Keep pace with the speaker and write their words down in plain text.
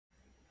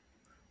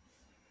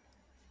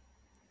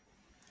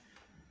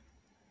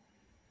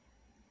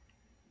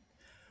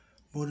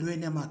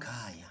Molweni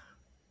emakhaya.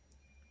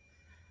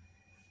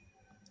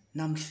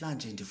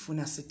 Namhlanje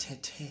ndifuna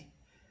sithethe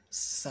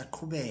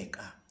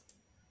saqhubeka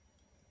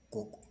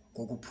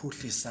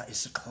ngokuphuhlisa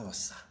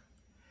isiXhosa.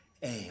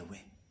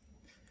 Ewe.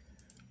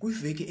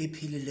 Kwiveki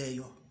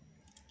ephilileyo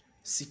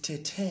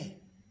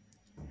sithethe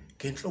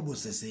ngenhlobo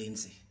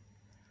zezenzi.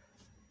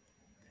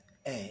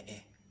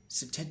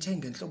 Sithethe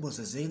ngenhlobo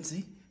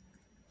zezenzi.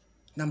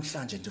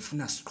 Namhlanje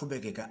ndifuna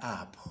siqhubeke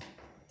apho.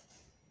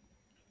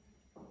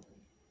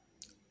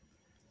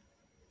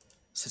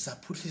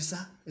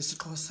 Sisaphuhlisa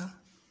isiXhosa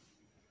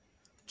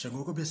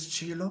njengoko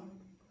besitshilo.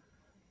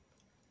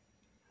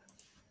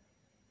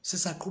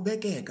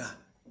 Sisaqhubekeka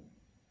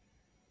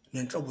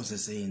nenhlobo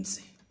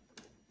zezenzi.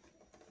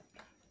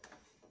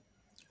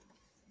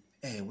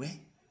 Ewe,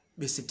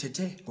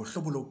 besithethe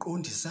ngohlobo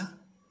lokuqondisa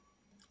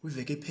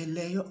kwiveki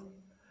ephelileyo.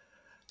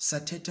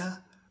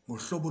 Sathetha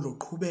ngohlobo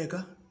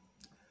lokuqhubeka.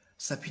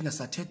 Saphinda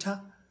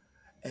sathetha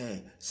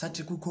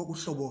sathi kukho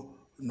uhlobo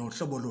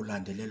nohlobo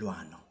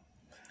lolandelelwano.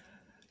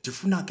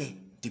 Ndifuna ke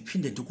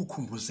ndiphinde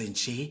ndikukhumbuze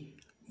nje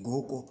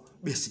ngoko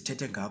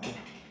besithethe ngako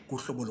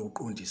kuhlobo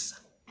lokuqondisa.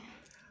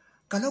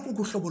 Kaloku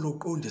kuhlobo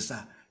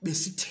lokuqondisa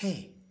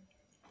besithe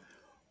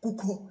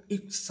kukho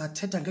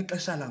sathetha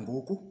ngexesha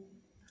langoku,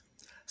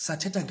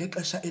 sathetha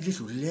ngexesha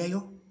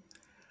elidlulileyo,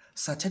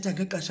 sathetha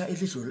ngexesha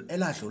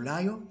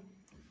eladlulayo,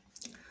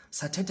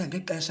 sathetha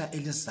ngexesha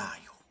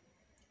elizayo.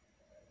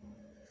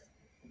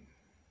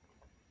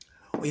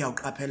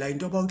 Uyawuqaphela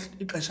into yoba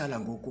ixesha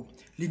langoku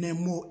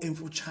linemo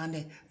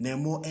emfutshane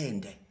nemo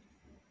ende.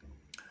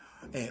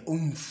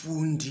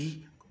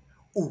 Umfundi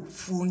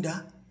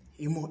ufunda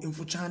imo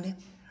emfutshane,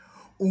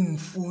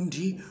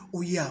 umfundi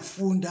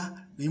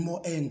uyafunda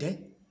imo ende,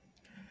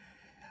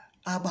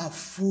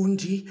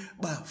 abafundi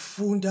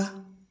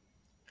bafunda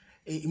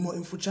imo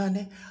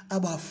emfutshane,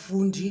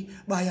 abafundi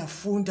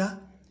bayafunda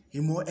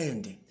imo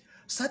ende.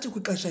 Sathi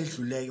kwixesha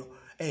elidluleyo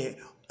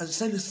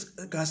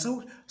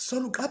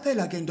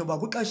soluqaphela ke into yoba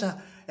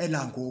kwixesha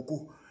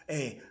elangoku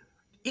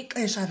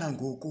ixesha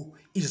langoku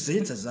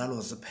izenzi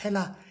zalo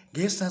ziphela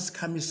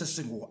ngesasikhamisi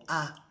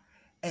singu-a.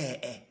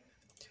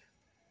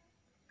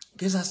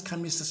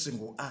 Ngesasikhamisi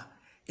singu-a,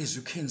 as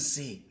you can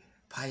see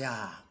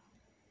phaya.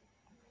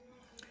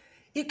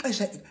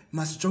 Ixesha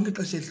masijonge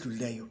ixesha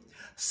elidlulileyo.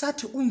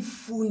 Sathi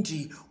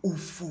umfundi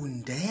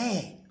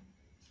ufunde.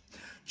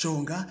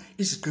 Jonga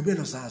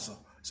izigqibelo zazo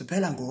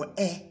ziphela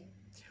ngo-e.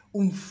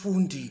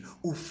 Umfundi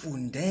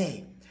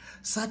ufunde.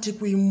 Sathi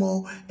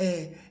kwimo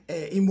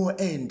imo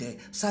ende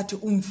sathi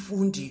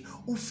umfundi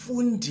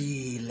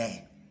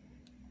ufundile.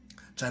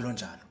 Njalo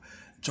njalo.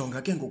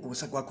 Jonga ke ngoku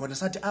kwakhona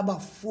sathi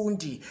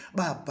abafundi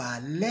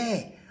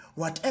babhale.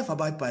 Whatever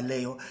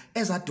bayibhaleyo,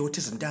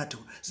 ezadoti zintathu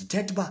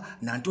zithetha uba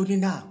nantoni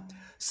na.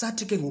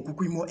 Sathi ke ngoku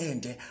kwimo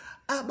ende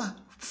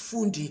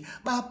abafundi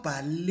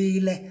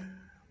babhalile.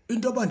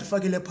 Into yoba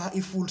ndifakele pha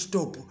i-full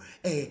stop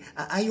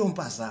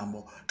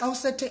ayompazamo.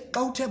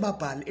 Xa uthe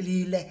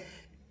babhalile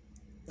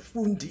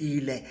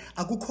ufundile,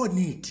 akukho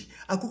need,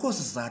 akukho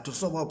sizathu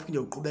soba uphinde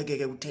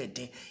uqhubekeke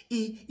uthethe.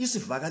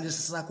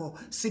 Isivakalisi sakho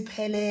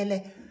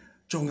siphelele.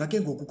 Jonga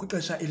ke ngoku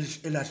kwixesha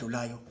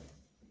eladlulayo.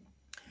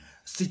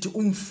 Sithi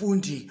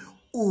umfundi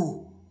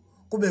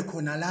kube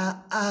khona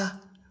la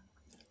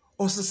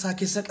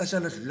osisakhe sexesha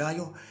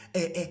eladlulayo.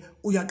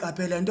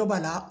 Uyaqaphela into yoba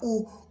la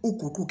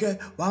uguquke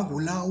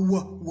wangula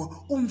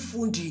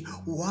umfundi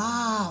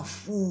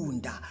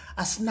wafunda.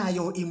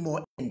 Asinayo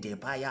imo ende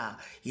phaya,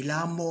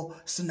 yilamo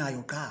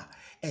sinayo qha.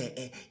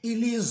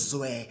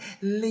 Ilizwe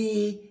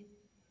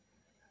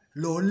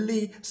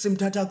loli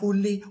simthatha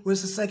kuli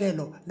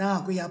wesisekelo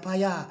naku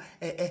yaphaya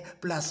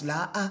plus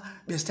la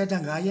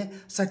besithetha ngaye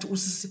sathi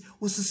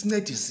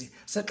usisincedisi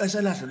sexesha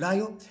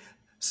eladlulayo.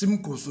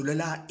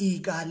 Simguzulela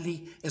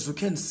ikali, as you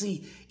can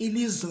see,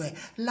 ilizwe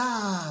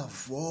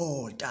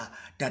lavota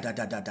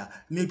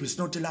maybe it's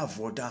not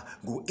lavota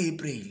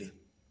ngo-April.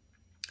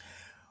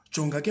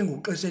 Jonga ke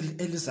ngoxesha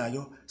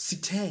elizayo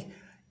sithe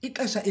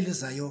ixesha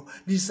elizayo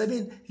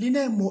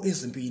lineemo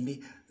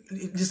ezimbini,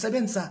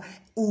 lisebenzisa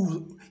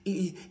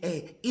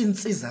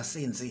iintsiza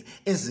senzi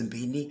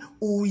ezimbini,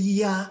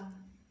 uya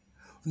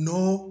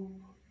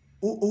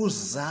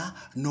uza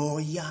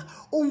noya.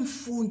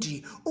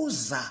 Umfundi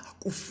uza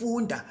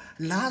kufunda,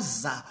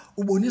 laza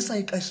ubonisa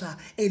ixesha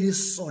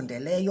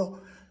elisondeleyo.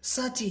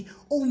 Sathi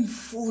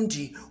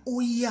umfundi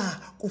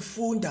uya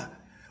kufunda,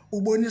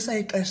 ubonisa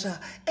ixesha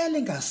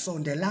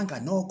elingasondelanga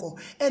noko,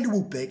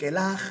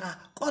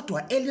 elibubhekelarha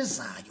kodwa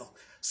elizayo.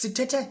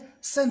 Sithethe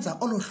senza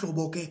olo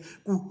hlobo ke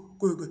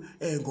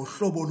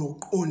ngohlobo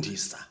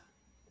lokuqondisa.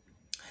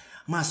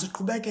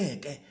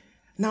 Masiqhubekeke.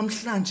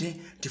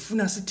 Namhlanje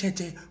ndifuna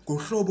sithethe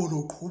ngohlobo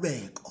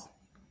loqhubeko.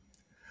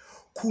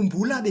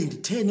 Khumbula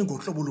benditheni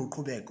ngohlobo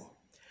loqhubeko.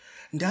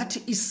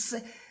 Ndathi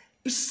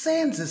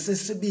isenze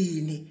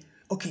sesibini.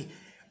 Okay,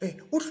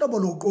 uhlobo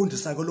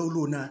lokuqondisa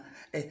kololuna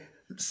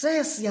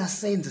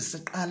sesiyasenze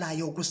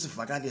siqalayo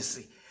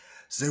kwisivakalisi.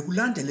 Ze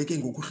kulandele ke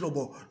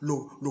ngokuhlobo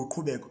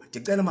loqhubeko.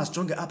 Ndicela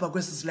masijonge apha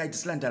kwesi slide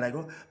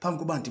silandelayo phambi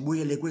koba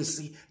ndibuyele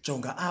kwesi.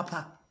 Jonga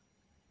apha.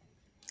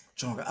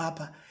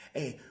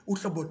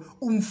 uhlobo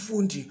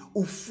umfundi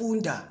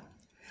ufunda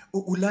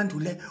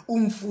ulandule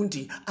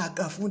umfundi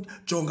akafunda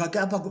jonga ke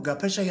apha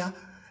ngaphesheya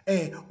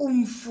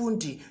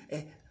umfundi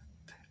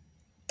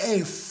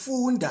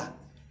efunda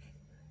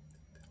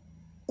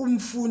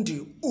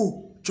umfundi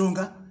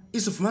jonga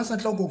isivumanisa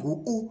nhloko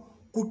ngu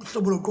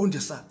kuhlobo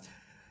lokuqondisa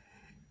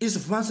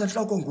isivumanisa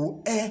nhloko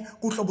ngu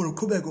kuhlobo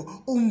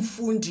loqhubeko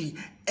umfundi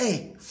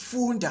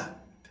funda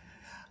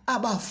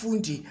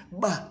abafundi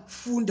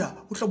bafunda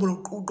uhlobo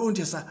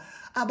lokuqondisa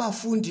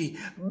abafundi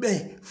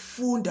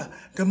befunda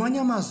ngamanye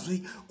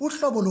amazwi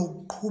uhlobo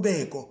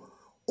loqhubeko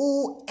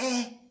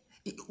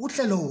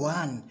uhlelo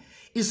 1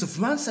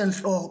 isivumanisa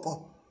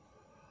nhloko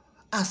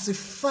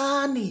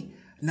asifani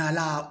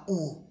nala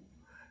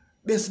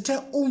besithe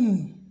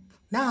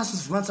nasi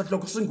isivumanisa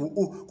nhloko singu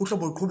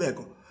kuhlobo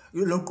loqhubeko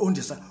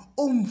lokuqondisa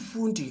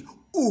umfundi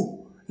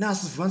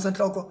nasi isivumanisa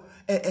nhloko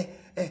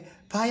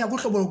phaya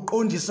kuhlobo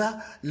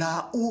lokuqondisa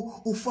la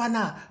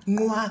ufana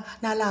nqwa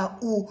nala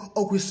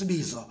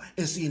okwisibizo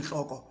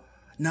esiyinhloko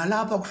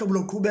nalapha kuhlobo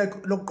loqhubeko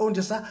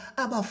lokuqondisa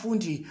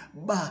abafundi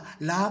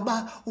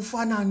laba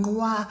ufana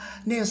nqwa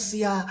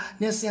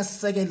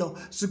nesiyasisekelo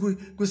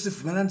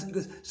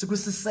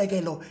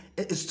sikwisisekelo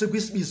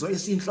sikwisibizo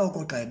esiyinhloko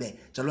gxebe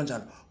njalo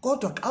njalo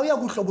kodwa xa uya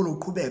kuhlobo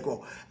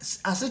loqhubeko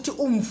asithi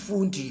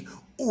umfundi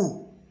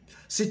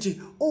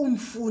sithi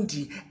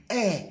umfundi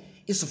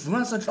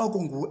isivumanisa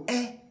nhloko ngu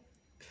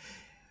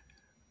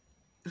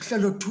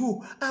hlelo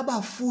 2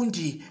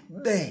 abafundi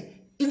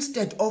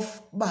instead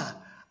of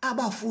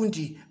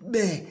abafundi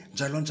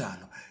njalo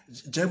njalo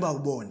njengoba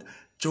ubona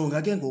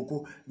jonga ke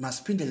ngoku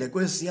masiphindele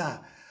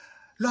kwesiya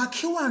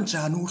lwakhiwa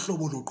njani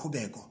uhlobo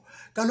loqhubeko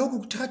kaloku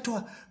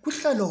kuthathwa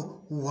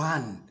kuhlelo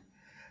 1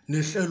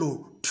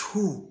 nehlelo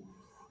 2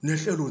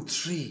 nehlelo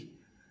 3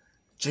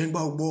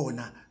 njengoba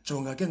ubona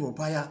jonga ke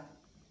ngophaya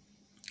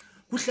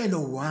kuhlelo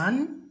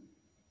 1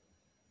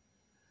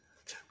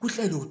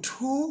 kuhlelo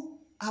 2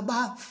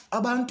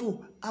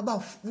 abantu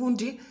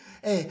abafundi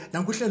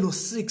nakuhlelo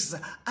 6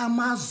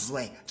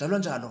 amazwe njalo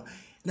njalo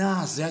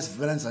nazi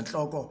yazivumelanisa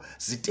nhloko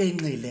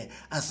zitenqile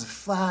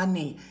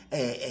azifani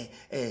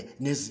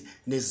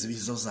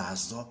nezibizo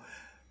zazo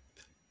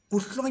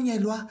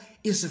kuhlonyelwa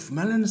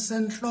isivumelanisa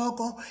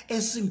senhloko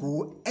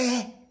esingu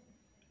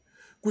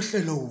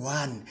kuhlelo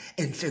 1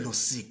 enhlelo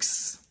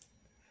 6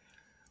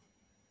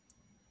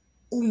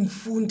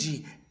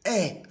 umfundi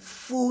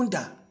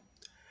funda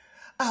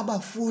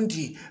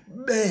abafundi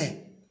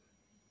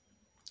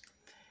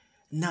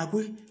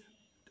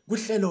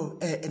kuhlelo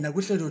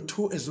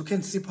 2 as you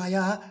can see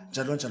phaya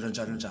njalo njalo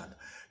njalo njalo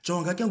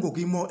jonga ke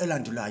ngokuyimo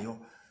elandulayo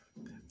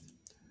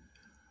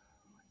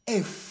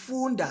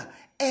efunda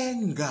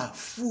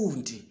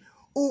engafundi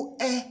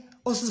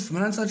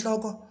osivumelanisa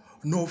nhloko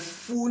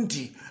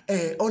nofundi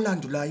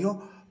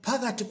olandulayo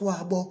phakathi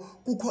kwabo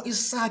kukho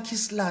isakhi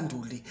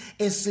isilanduli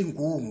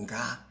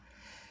esingunga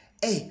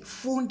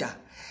funda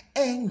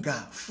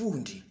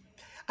engafundi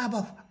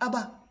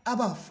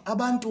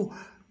abantu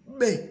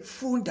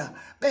befunda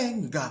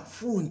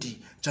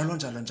bengafundi njalo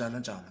njalo njalo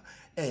njalo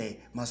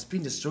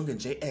masiphinde sijonge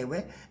nje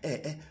ewe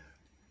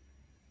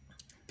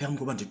phambi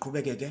koba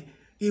ndiqhubeke ke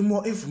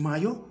imo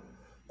evumayo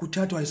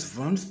kuthathwa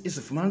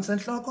isivumanisa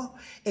senhloko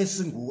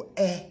esingu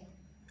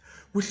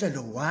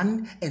kuhlelo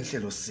 1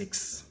 enhlelo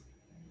 6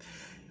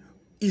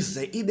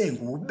 ize ibe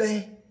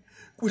ngube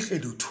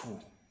kuhlelo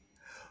 2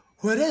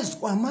 whereas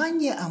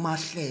kwamanye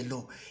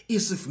amahlelo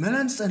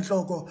isivumelanisa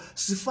senhloko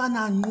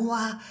sifana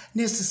nqwa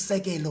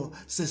nesisekelo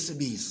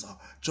sesibizo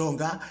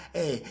jonga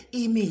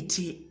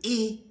imithi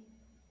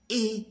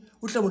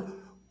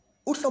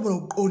uhlobo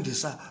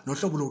lokuqondisa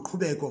nohlobo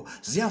loqhubeko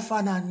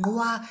ziyafana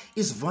nqwa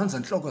izivumanisa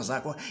nhloko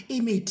zakho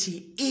imithi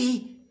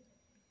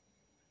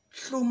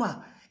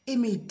hluma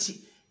imithi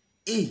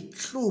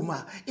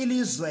hluma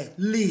ilizwe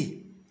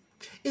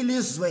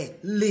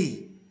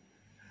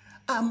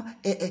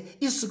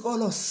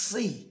isikolo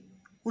C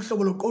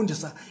uhlobo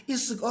lokuqondisa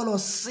isikolo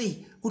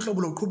C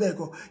uhlobo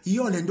loqhubeko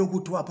yiyo lento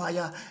kuthiwa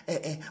phaya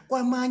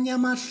kwamanye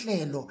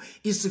amahlelo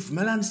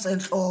isivumelanisa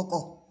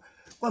senhloko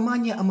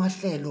kwamanye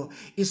amahlelo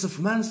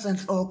isivumelanisa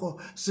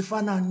senhloko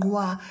sifana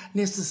nqwa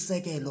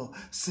nesisekelo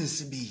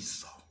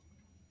sesibizo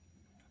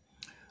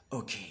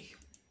okay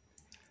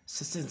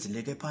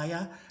sisenzile ke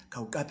phaya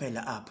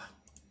khawuqaphela apha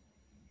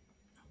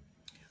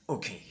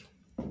okay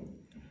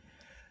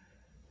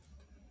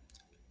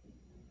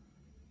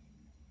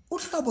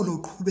uhlobo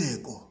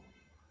loqhubeko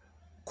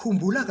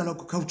khumbula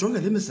kaloku khawujonge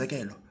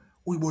lemizekelo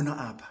uyibona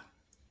apha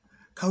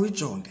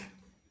khawuyijonge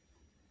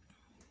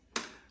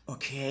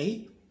okay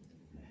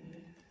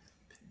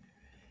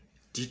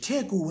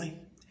dithe kuwe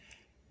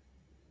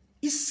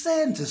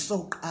isenze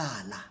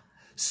soqala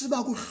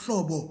siba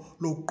kuhlobo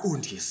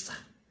lokuqondisa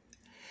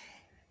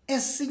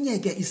esinye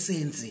ke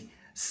isenzi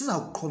siza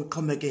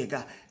kuxhomekeka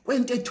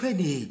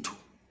kwentethweni yethu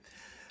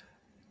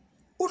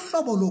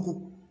uhlobo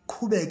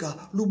lokuqhubeka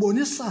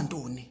lubonisa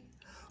ntoni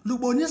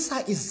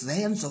lubonisa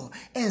izenzo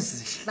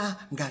ezihla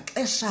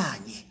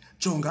ngaxeshanye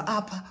jonga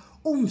apha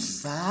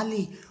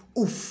umzali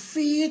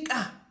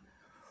ufika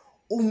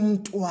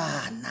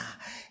umntwana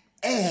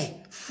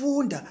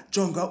funda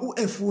jonga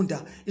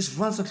efunda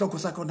isivumelwano senhloko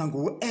sakho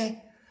nangu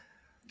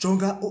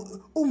jonga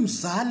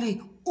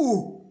umzali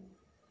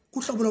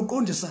kuhlobo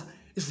lokuqondisa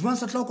isivumelwano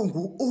senhloko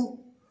ngu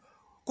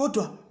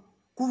kodwa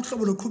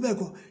kuhlobo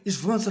loqhubeko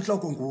isivumelwano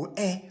senhloko ngu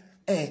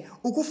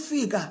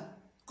ukufika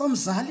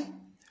komzali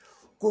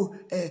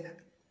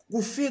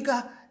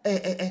kufika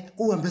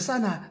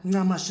kuhambisana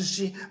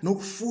ncamashishi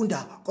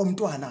nokufunda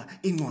komntwana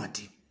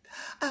incwadi.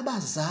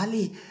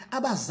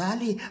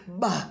 Abazali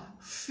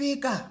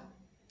bafika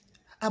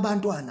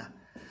abantwana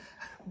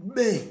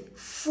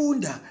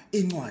befunda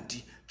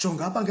incwadi.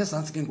 Jonga apha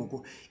ngezantsi ke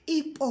ngoku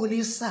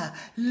ipolisa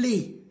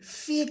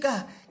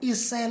lifika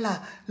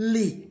isela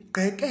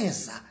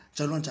ligqekeza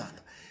njalo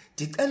njalo.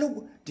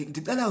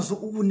 Ndicela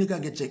ukunika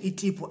nje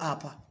itipu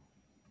apha.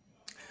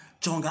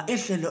 Jonga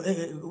ehlelo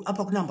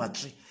apha ku number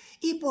 3.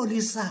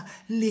 Ipolisa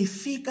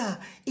lifika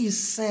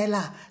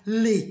isela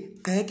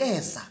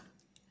ligqekeza.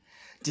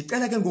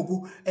 Ndicela ke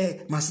ngoku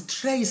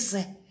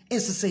masitrace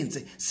esi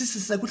senzi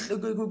sisise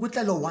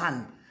kuhlelo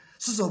 1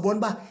 sizobona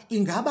ba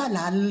ingaba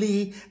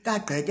lali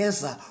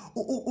kagqekeza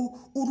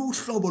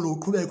uhlobo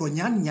loqhubeko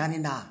nyani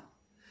na.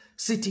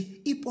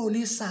 Sithi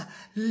ipolisa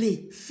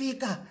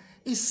lifika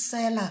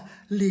isela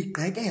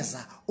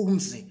ligqekeza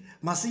umzi.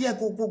 Masiye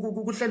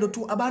kuhlelo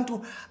 2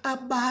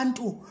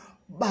 abantu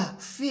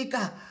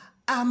bafika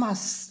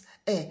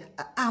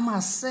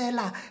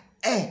amasela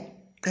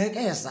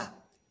egqekeza.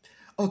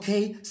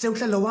 Okay,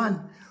 sewuhlelo 1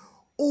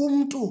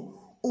 umuntu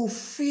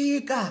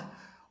ufika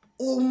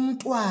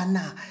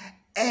umntwana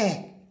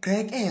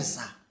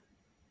egqekeza.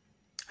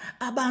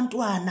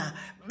 Abantwana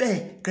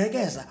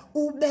begqekeza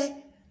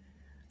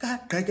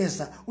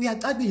kagqekeza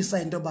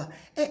uyacabisa into ba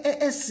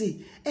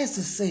esi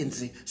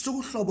senzi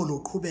sukuhlobo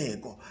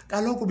loqhubeko.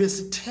 Kaloku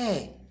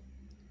besithe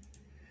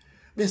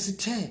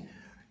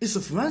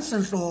isivumelwano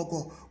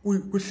senhloko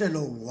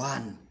kuhlelo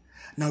 1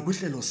 na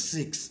kuhlelo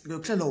 6.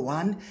 Kuhlelo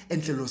 1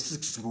 enhlelo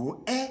 6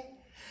 ngu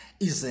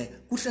ize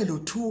kuhlelo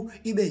 2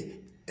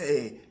 ibe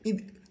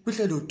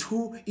kuhlelo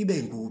 2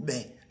 ibe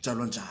ngube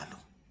njalo njalo.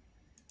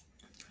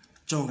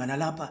 Jonga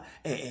nalapha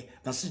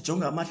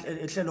masijonga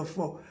amahlelo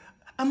 4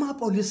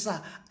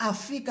 amapolisa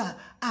afika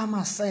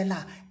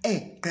amasela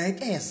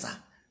egqekeza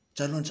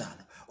njalo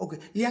njalo. Okay,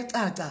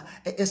 iyacaca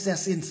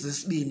esiyasenzi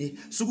sesibini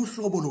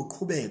sukuhlobo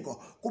loqhubeko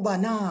kuba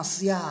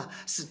nasiya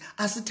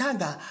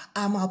asithanga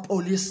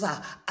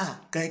amapolisa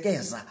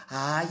agqekeza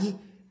hayi.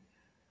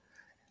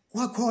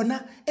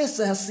 Kwakhona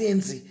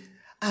esiyasenzi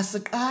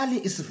asiqali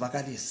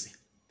isivakalisi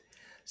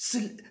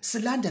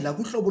silandela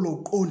kuhlobo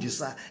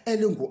lokuqondisa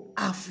elingu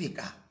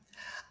afika.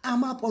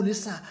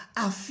 Amapolisa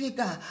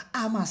afika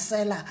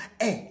amasela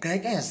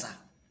egqekeza.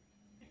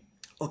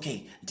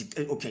 Okay,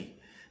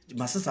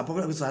 masizapho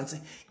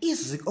kwezantsi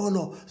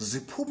izikolo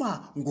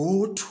ziphuma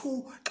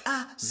ngo2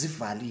 xa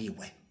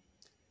zivaliwe.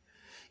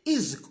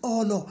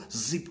 Izikolo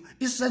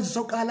isenzo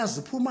soqala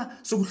ziphuma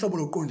sokuhlobo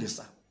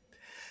lokuqondisa.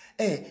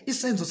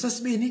 Isenzo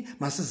sesibini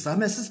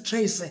masizame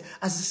sisitrace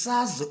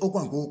asisazi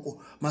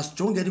okwangoku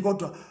masijongeni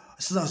kodwa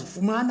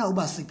sizafumana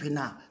uba siphi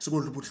na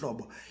sikoluphi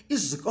uhlobo.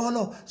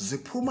 Izikolo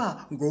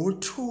ziphuma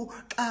ngo2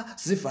 xa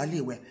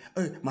zivaliwe.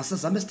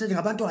 Masizame sithethe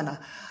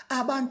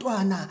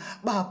abantwana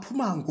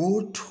baphuma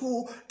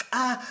ngo2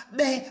 xa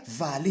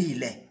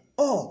bevalile.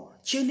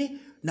 Tyhini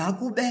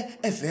nakube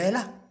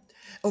evela.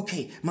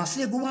 Okay,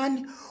 masiye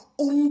ku1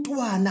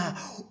 umntwana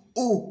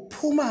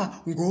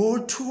uphuma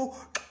ngo2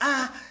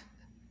 xa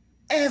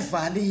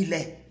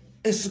evalile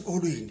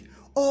esikolweni.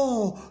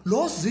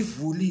 Lo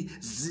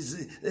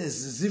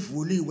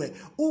zivuliwe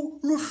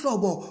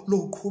luhlobo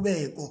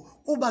loqhubeko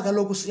kuba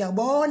kaloku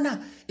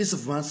siyabona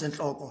isivumelwano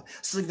senhloko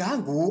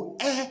singangu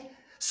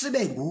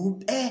sibe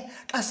ngu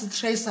xa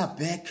sitracer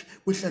back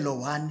kuhlelo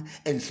 1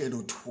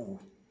 enhlelo 2.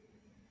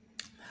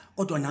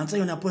 Kodwa nansi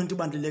yona point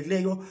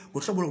ibalulekileyo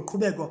ngohlobo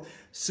loqhubeko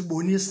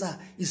sibonisa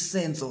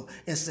isenzo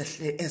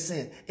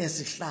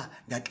esihla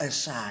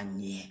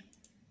ngaxeshanye.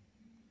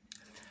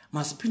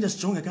 Masiphinde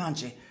sijonge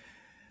kanje.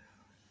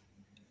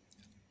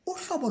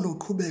 Uhlobo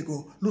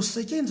loqhubeko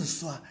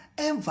lusetyenziswa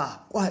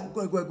emva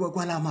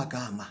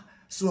kwalamagama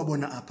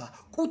siwabona apha.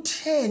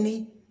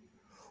 Kutheni?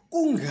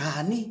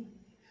 Kungani?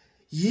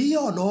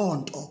 Yiyo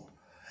lonto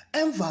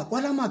emva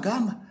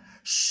kwalamagama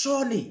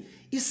surely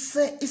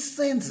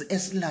isenzi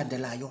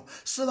esilandelayo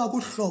siba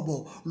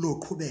kuhlobo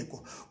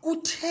loqhubeko.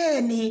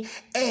 Kutheni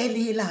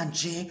elila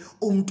nje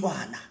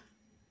umntwana?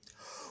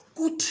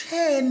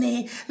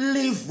 Kutheni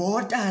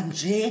livota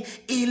nje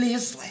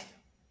ilizwe?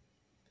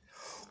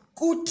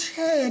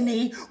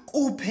 Kutheni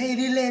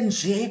kuphelile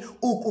nje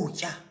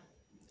ukutya?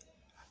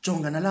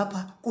 Jonga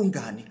nalapha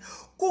kungani.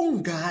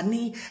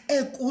 Kungani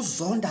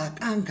ekuzonda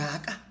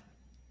kangaka?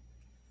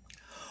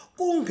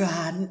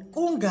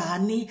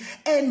 Kungani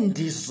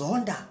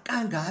endizonda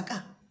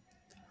kangaka?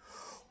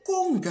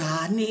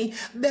 Kungani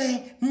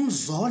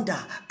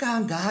bemzonda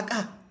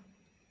kangaka?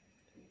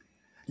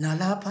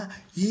 Nalapha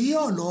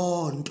yiyo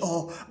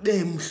lonto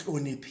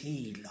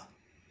bemhloniphile.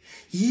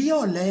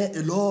 yiyo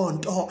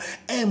lonto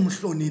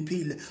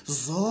emhloniphile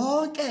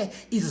zonke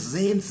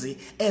izenzi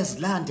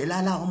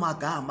ezilandela lawo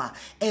magama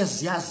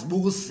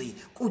eziyazibuzi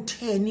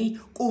kutheni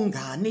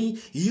kungani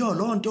yiyo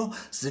lonto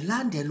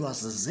zilandelwa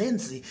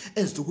zizenzi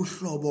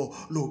ezikuhlobo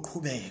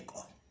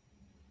loqhubeko.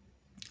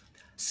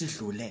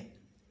 Sidlule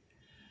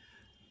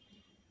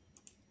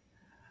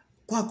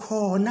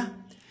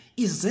kwakhona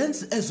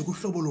izenzi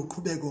ezikuhlobo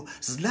loqhubeko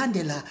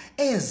zilandela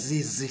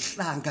ezi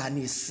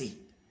zihlanganisi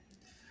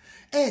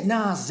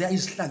nazi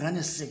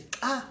izihlanganisi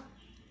xa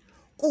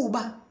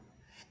kuba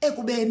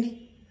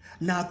ekubeni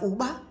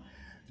nakuba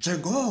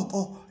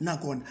njengoko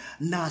nakona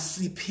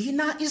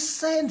nasiphina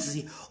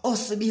isenzi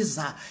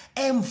osibiza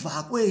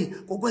emva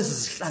kwezi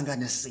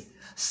zihlanganisi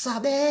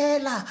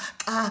sabela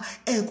xa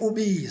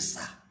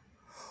ekubiza.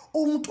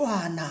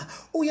 Umntwana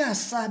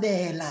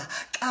uyasabela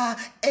xa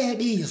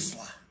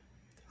ebizwa.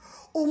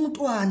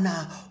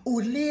 Umntwana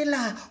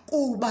ulila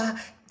kuba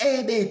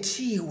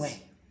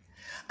ebethiwe.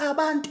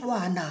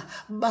 Abantwana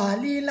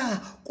balila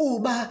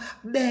kuba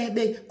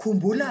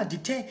bekhumbula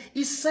ndithe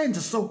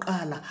isenzi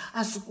sokuqala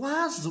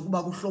asikwazi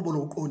ukuba kuhlobo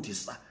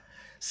lokuqondisa.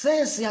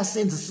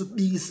 Sesiyasenza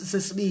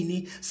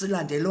sesibini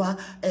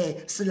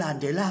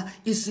silandela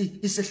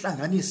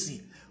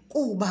isihlanganisi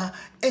kuba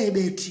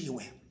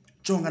ebethiwe.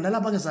 Jonga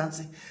nalapha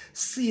ngezantsi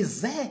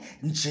size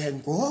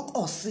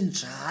njengoko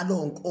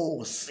sinjalo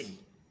Nkosi.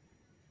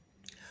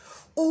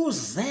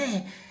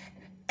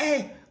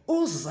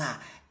 Uza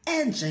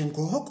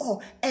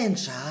enjengoko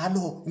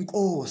enjalo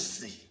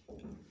Nkosi.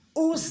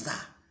 Uza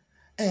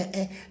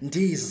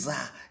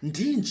ndiza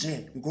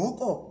ndinje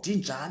ngoko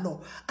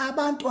ndinjalo.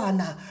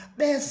 Abantwana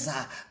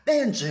beza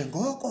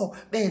benjengoko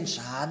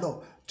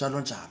benjalo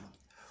njalo njalo.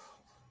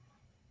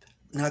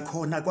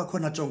 Nakhona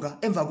kwakhona jonga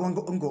emva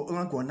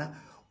kwangona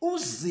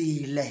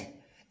uzile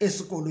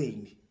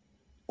esikolweni.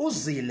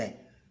 Uzile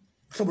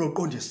hlobo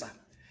lokuqondisa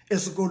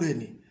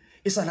esikolweni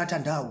isalatha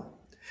ndawo.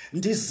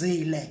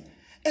 Ndizile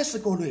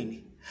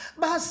esikolweni.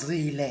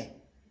 Bazile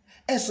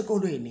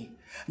esikolweni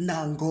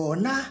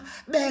nangona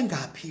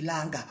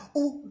bengaphilanga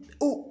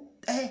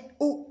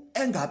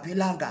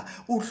engaphilanga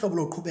uhlobo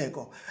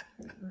loqhubeko.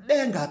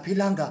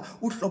 Bengaphilanga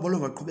uhlobo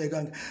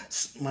longaqhubekanga.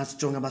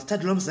 Masijonga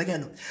masithathe lo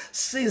mzekelo.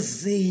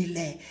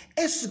 Sizile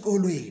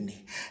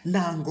esikolweni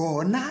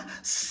nangona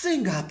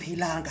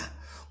singaphilanga.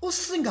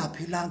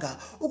 Usingaphilanga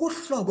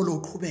ukuhlobo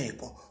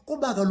loqhubeko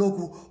kuba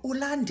kaloku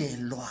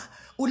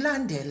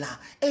ulandela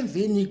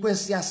emveni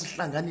kwesiya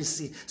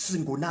sihlanganisi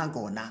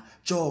singunangona.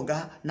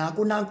 Jonga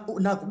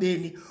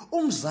nakubeni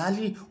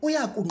umzali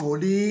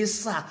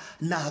uyakungqolisa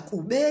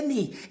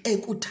nakubeni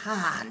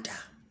ekuthanda.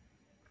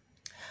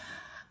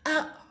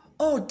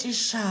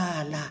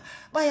 Otishala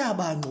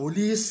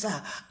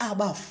bayabangqolisa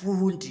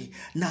abafundi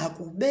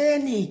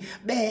nakubeni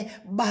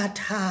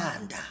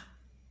bebathanda.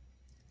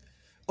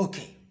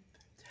 Okay.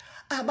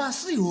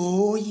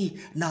 Abasihoyi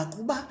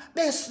nakuba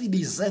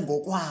besibize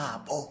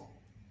ngokwabo.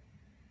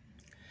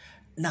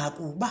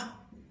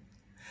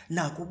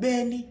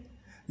 Nakubeni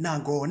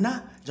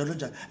nangona njalo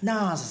njalo.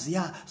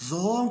 Naziya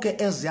zonke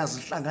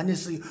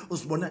eziyazihlanganisi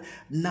uzibona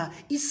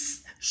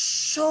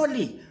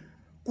surely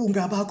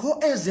kungabakho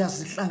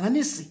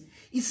eziyazihlanganisi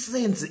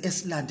isenzi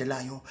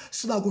esilandelayo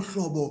siba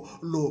kuhlobo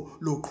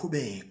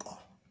loqhubeko.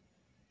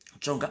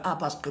 Jonga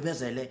apha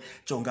sigqibezele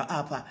jonga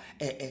apha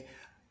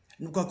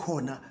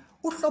kwakhona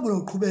uhlobo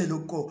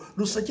loqhubeko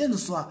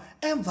lusetyenziswa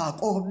emva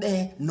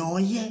kobe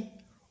noye.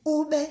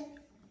 Ube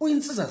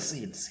uyinsiza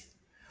senzi.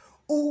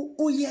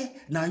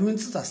 Uye nayo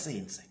insiza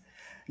senzi.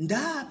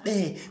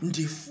 Ndabe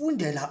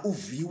ndifundela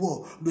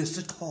uviwo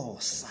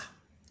lwesiXhosa.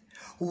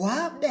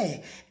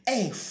 Wabe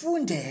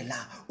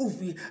efundela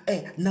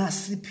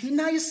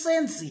nasiphina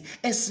isenzi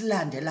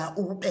esilandela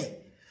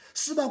ube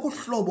siba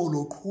kuhlobo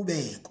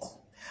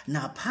loqhubeko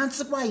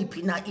naphantsi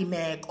kwayiphina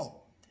imeko.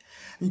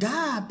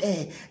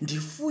 Ndabe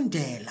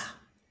ndifundela.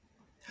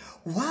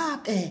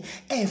 Wabe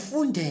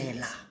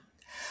efundela.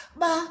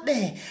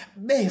 Babe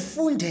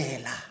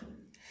befundela.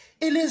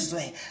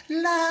 Ilizwe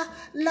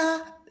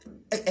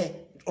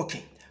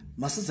okay.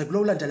 Masize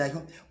kulo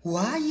ulandelayo.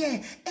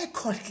 Waye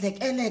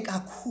ekhohlekele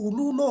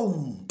kakhulu lo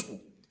muntu.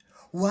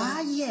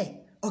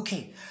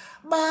 Okay.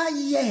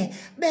 Baye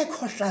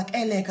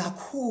bekhohlakele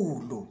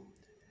kakhulu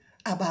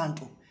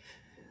abantu.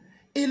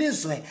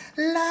 Ilizwe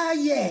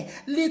laye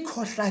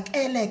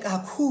likhohlakele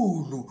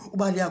kakhulu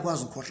uba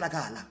liyakwazi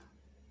ukhohlakala.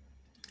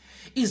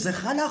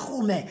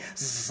 Izirhalarhume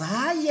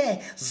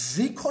zaye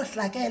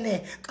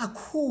zikhohlakele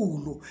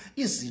kakhulu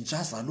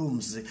izinja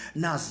zalomzi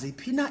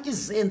naziphina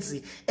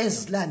izenzi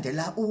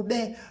ezilandela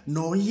ube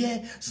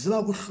noye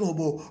ziba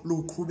kuhlobo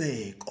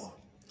loqhubeko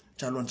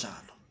njalo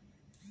njalo.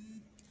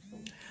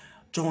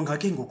 Jonga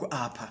ke ngoku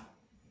apha.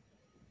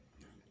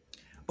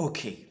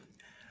 Okay.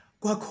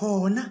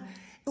 Kwakhona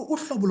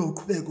uhlobo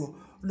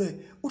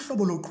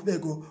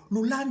loqhubeko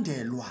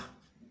lulandelwa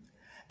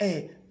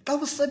xa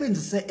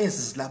usebenzise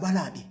ezi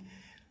zilabalabi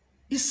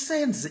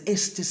isenzi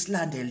esithi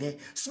silandele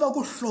siba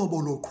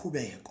kuhlobo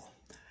loqhubeko.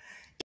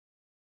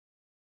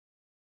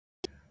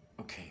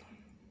 Okay.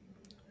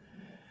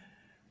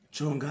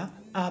 Jonga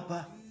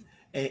apha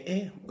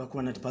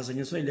ngakhona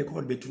ndiphazanyiswe ile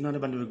call bethunana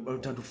abantu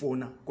bathatha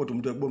ufona kodwa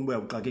umuntu ekubona ubuya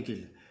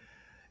uxakekile.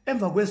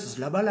 Emva kwesi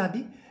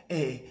silabalabi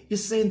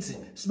isenzi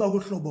siba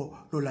kuhlobo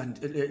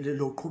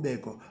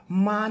loqhubeko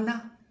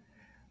mana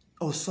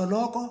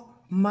osoloko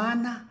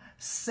mana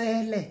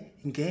sele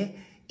nge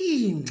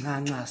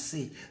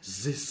ingxangxasi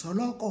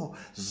zisoloko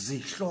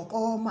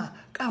zihlokoma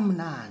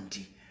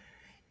kamnandi.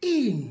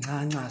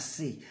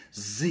 Ingxangxasi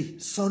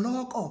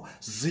zisoloko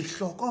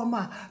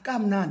zihlokoma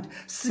kamnandi.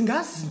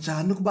 Singazi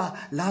njani ukuba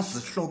la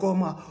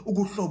zihlokoma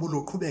ukuhlobo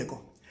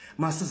loqhubeko?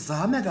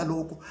 Masizame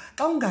kaloku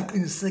xa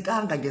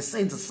ungaqinisekanga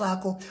ngesenzi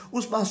sakho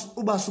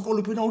uba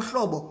sikoluphi na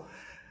uhlobo,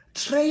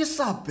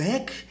 tracer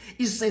back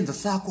isenzi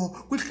sakho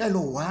kwihlelo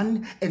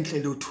 1 and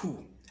hlelo 2.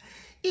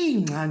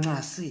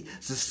 Ingxangxasi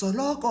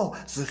zisoloko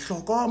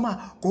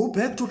zihlokoma, go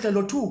back to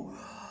hlelo 2.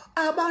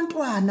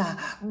 Abantwana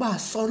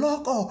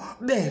basoloko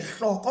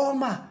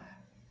behlokoma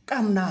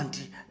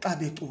kamnandi xa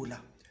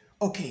becula.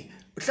 Okay,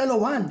 hlelo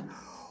 1,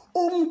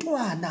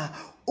 umntwana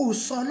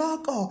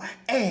usoloko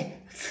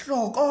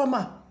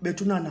ehlokoma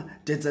bethunana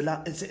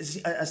denzela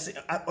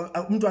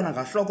umntwana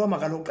ngahlokoma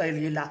kaloku xa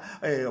elila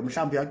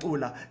mhlawumbi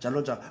uyacula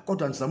njalo njalo,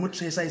 kodwa ndizama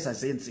utracer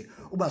izazenzi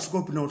uba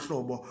sikophi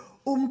nohlobo.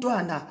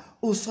 Umntwana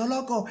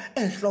usoloko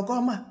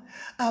ehlokoma,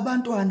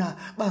 abantwana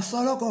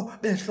basoloko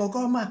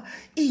behlokoma,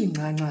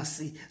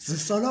 ingxangxasi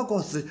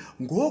zisoloko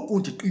ngoku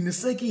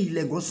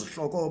ndiqinisekile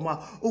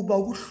ngozihlokoma ukuba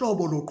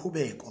ukuhlobo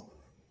loqhubeko.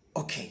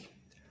 Okay,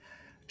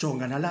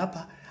 jonga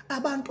nalapha,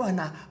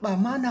 abantwana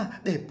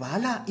bamana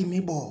bebhala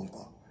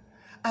imibongo.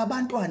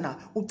 Abantwana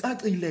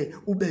ucacile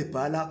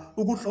ubebhala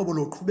ukuhlobo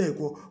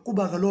loqhubeko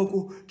kuba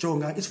kaloku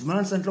jonga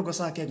isivumelwano sentloko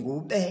sakhe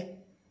ngube.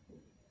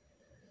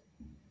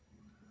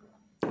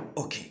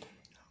 Okay,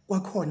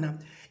 kwakhona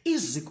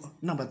iziko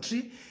number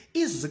 3,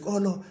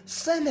 izikolo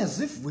sele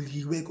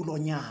zivuliwe kulo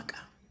nyaka.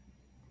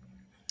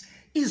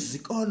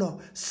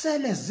 Izikolo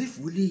sele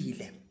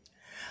zivulile,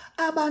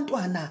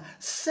 abantwana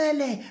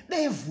sele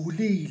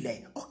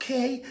bevulile.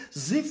 Okay,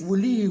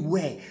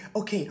 zivuliwe.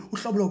 Okay,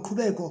 uhlobo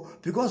loqhubeko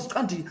because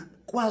xa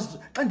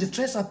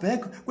nditracer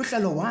back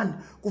kwihlelo 1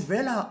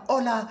 kuvela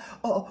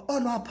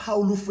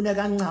olwaphawu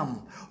lufuneka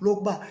ncam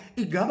lokuba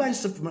ingaba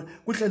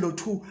kwihlelo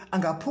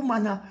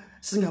 2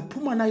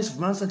 singaphuma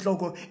isivumelwano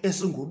sentloko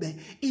esingube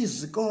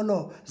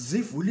izikolo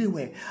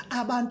zivuliwe,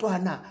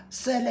 abantwana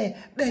sele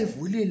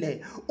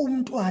bevulile,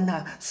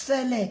 umntwana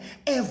sele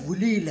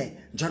evulile,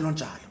 njalo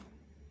njalo.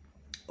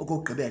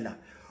 Okugqibela,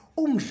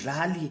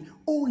 umdlali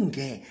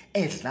unge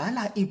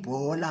edlala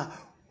ibhola,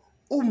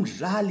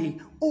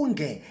 umdlali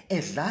unge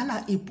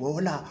edlala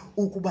ibhola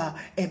ukuba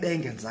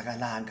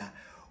ebengenzakalanga.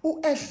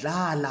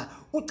 Edlala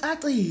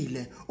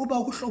ucacile uba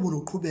ukuhlobo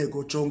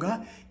loqhubeko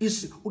jonga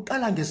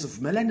uqala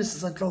ngesivumelwano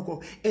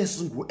sentloko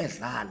esingu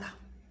edlala.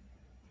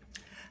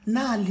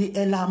 Nali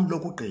elam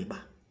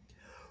lokugqiba,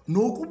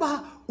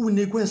 nokuba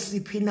unikwe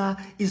siphi na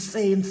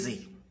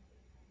isenzi,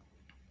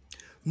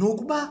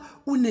 nokuba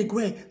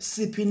unikwe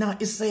siphi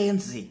na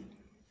isenzi,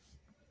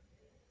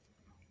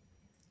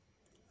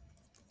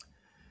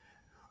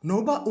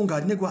 noba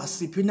unganikwa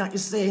siphi na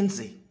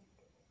isenzi.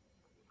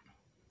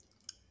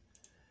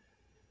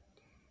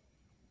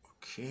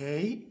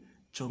 Okay,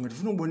 jonga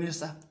ndifuna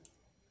ukubonisa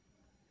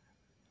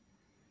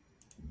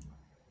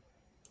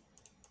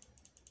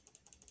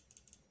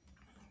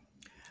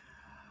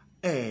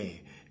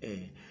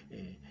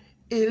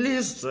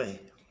ilizwe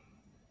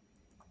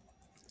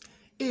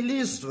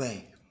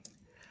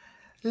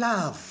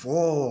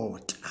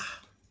lavota,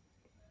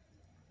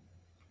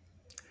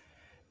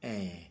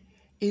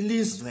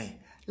 ilizwe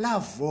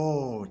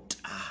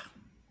lavota,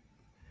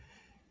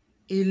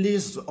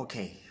 ilizwe.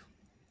 Okay,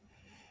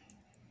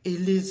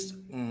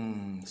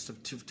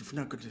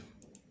 ndifuna ukuthi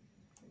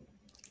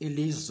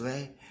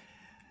ilizwe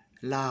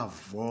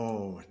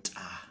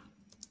lavota,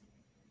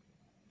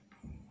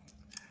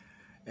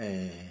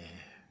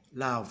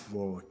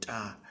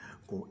 lavota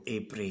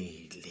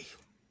ngoAprili.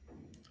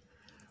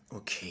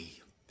 Okay,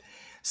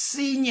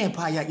 sinye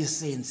phaya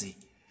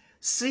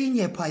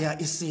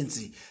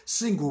isenzi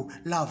singu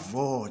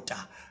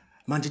lavota.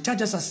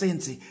 Mandithathe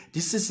sasenzi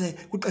ndisise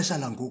kwixesha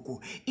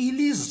langoku.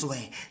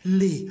 Ilizwe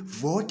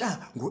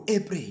livota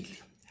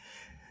ngoAprili.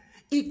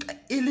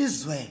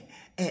 Ilizwe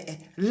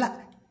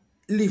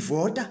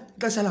livota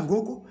ixesha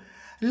langoku,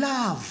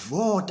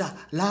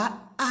 lavota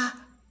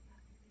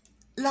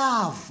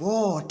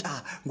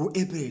lavota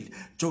ngoAprili.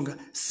 Jonga,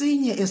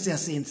 sinye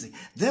esiyasenzi,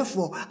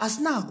 therefore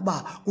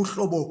asinakuba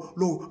uhlobo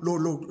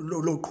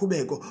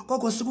loqhubeko,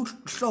 koko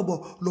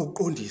sikuhlobo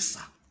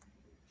loqondisa.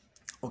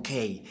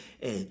 Okay,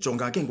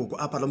 jonga ke ngoku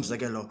apha lo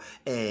mzekelo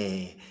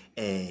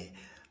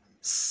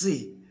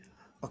si.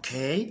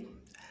 Okay,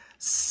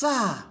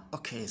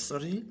 okay,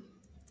 sorry,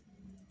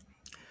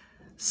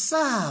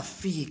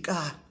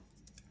 safika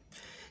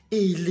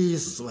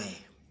ilizwe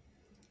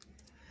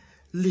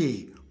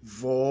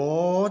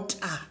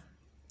livota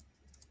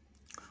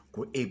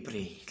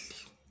ngoAprili.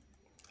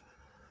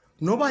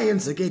 Noba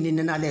yenzeke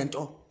nini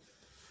nalento.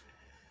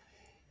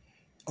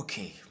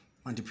 Okay,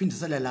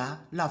 mandiphindisele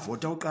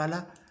lavota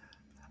uqala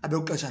abe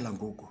uxesha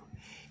langoku.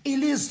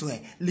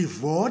 ilizwe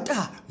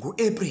livota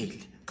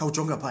ngoApril.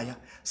 Khawujonga phaya.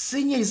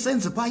 Sinye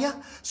isenzi phaya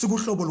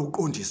sikuhlobo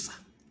lokuqondisa.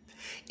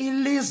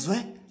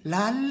 Ilizwe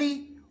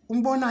lali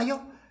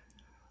umbonayo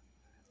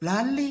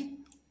lali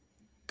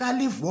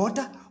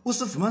kalivota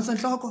usivumanisa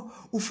enhloko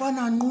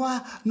ufana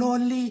nqwa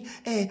noli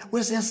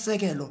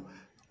wesisekelo.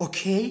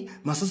 Okay,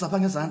 masuza pha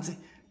ngezantsi.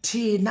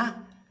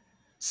 Thina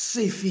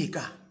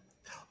sifika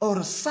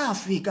or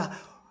safika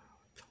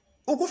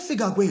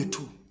ukufika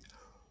kwethu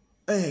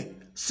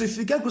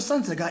sifike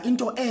kusenzeka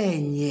into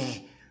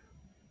enye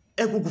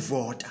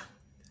ekukuvota.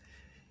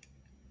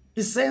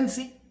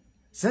 Isenzi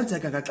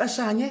zenzeka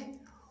ngaxeshanye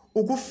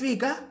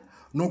ukufika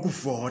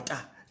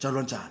nokuvota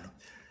njalo njalo.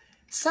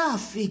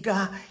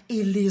 Safika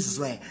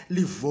ilizwe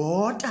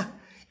livota.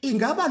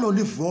 Ingaba lo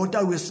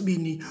livota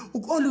wesibini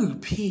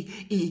ukoluphi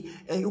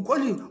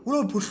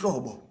ukoluphi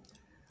uhlobo.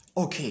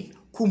 Okay,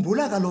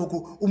 khumbula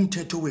kaloku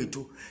umthetho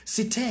wethu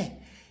sithe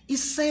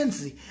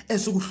isenzi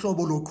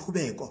esikuhlobo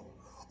loqhubeko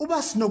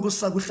uba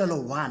sinokusa kuhlelo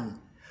 1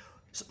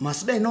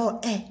 masibe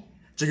no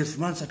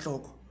njengesifumanisa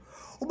enhloko.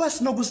 Uba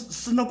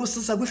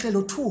sinokusisa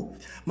kuhlelo 2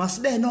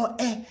 masibe no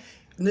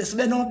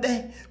sibe no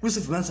be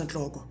kwisivumanisa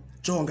enhloko.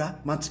 Jonga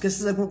manje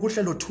sise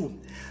kuhlelo 2.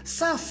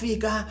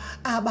 Safika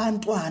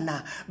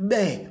abantwana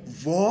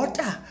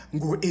bevota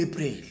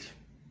ngoApril.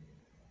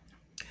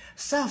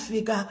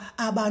 Safika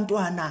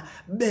abantwana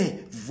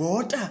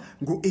bevota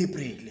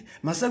ngoApril.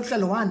 Mase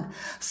kuhlelo 1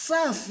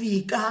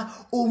 safika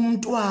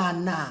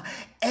umntwana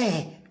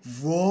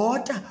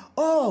vota.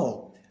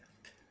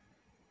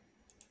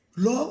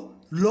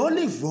 Lo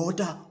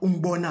livota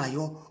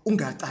umbonayo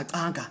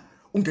ungacacanga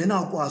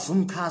ungena ukwazi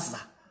umchaza.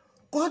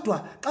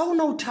 Kodwa xa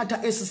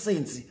unawuthatha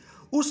esisenzi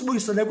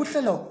usibuyisele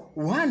kuhlelo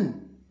 1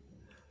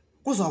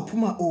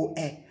 kuzawuphuma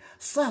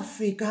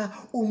safika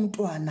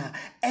umntwana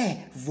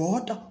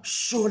vota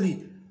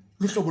surely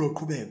luhlobo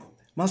loqhubeko.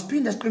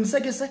 Masiphinde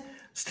siqinisekise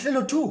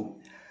sihlelo 2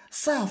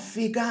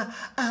 safika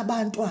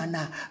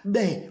abantwana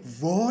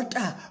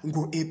bevota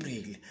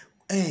ngoApril.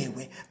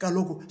 Ewe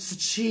kaloku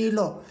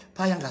sitshilo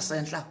phaya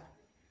ngasentla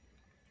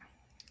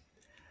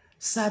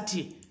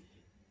sathi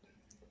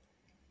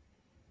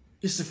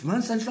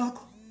isivumanisa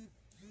enhloko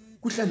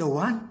kuhlelo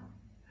 1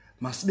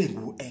 masibe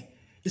ngu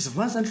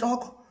isivumanisa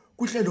enhloko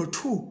kuhlelo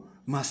 2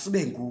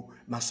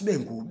 masibe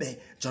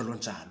ngube njalo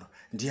njalo.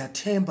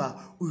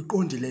 Ndiyathemba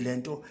uyiqondile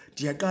lento.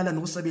 Ndiyaqala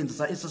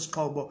nokusebenzisa esi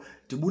sixhobo.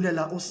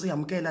 Ndibulela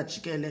usiyamkela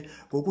jikele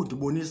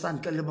ngokundibonisa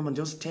ndixelele uba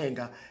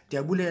mandiyosithenga.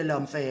 Ndiyabulela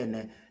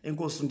mfene.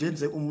 Enkosi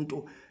ndenze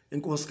umuntu.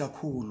 Enkosi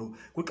kakhulu.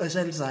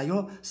 Kwixesha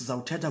elizayo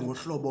sizawuthetha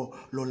ngohlobo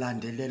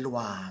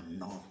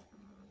lolandelelwano.